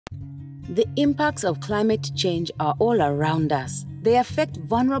The impacts of climate change are all around us. They affect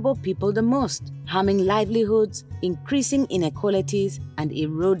vulnerable people the most, harming livelihoods, increasing inequalities, and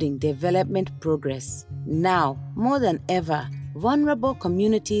eroding development progress. Now, more than ever, vulnerable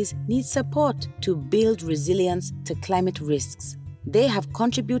communities need support to build resilience to climate risks. They have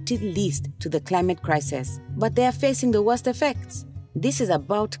contributed least to the climate crisis, but they are facing the worst effects. This is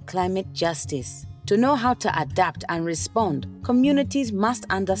about climate justice. To know how to adapt and respond, communities must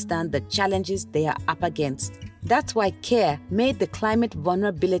understand the challenges they are up against. That's why CARE made the Climate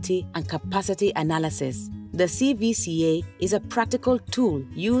Vulnerability and Capacity Analysis. The CVCA is a practical tool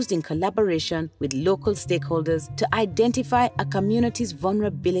used in collaboration with local stakeholders to identify a community's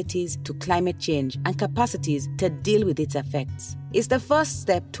vulnerabilities to climate change and capacities to deal with its effects. It's the first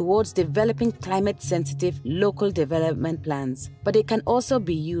step towards developing climate-sensitive local development plans, but it can also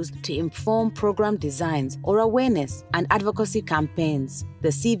be used to inform program designs or awareness and advocacy campaigns. The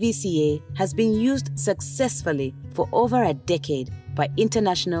CVCA has been used successfully for over a decade by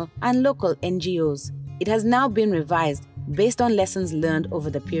international and local NGOs. It has now been revised based on lessons learned over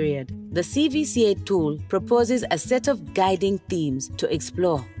the period. The CVCA tool proposes a set of guiding themes to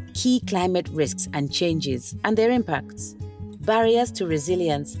explore key climate risks and changes and their impacts, barriers to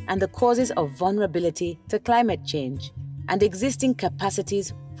resilience and the causes of vulnerability to climate change, and existing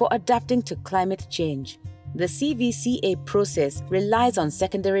capacities for adapting to climate change. The CVCA process relies on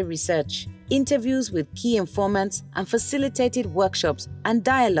secondary research, interviews with key informants, and facilitated workshops and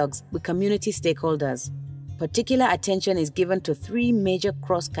dialogues with community stakeholders. Particular attention is given to three major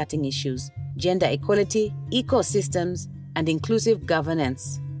cross-cutting issues: gender equality, ecosystems, and inclusive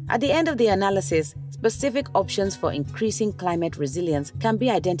governance. At the end of the analysis, specific options for increasing climate resilience can be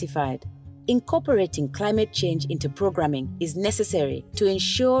identified. Incorporating climate change into programming is necessary to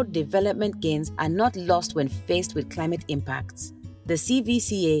ensure development gains are not lost when faced with climate impacts. The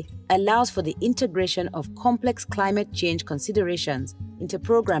CVCA allows for the integration of complex climate change considerations into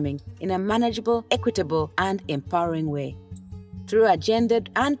programming in a manageable, equitable, and empowering way. Through a gendered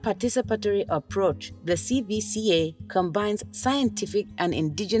and participatory approach, the CVCA combines scientific and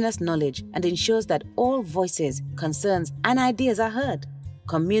indigenous knowledge and ensures that all voices, concerns, and ideas are heard.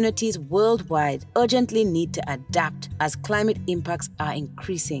 Communities worldwide urgently need to adapt as climate impacts are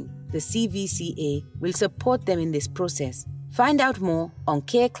increasing. The CVCA will support them in this process. Find out more on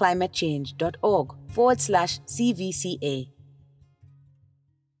careclimatechange.org/CVCA.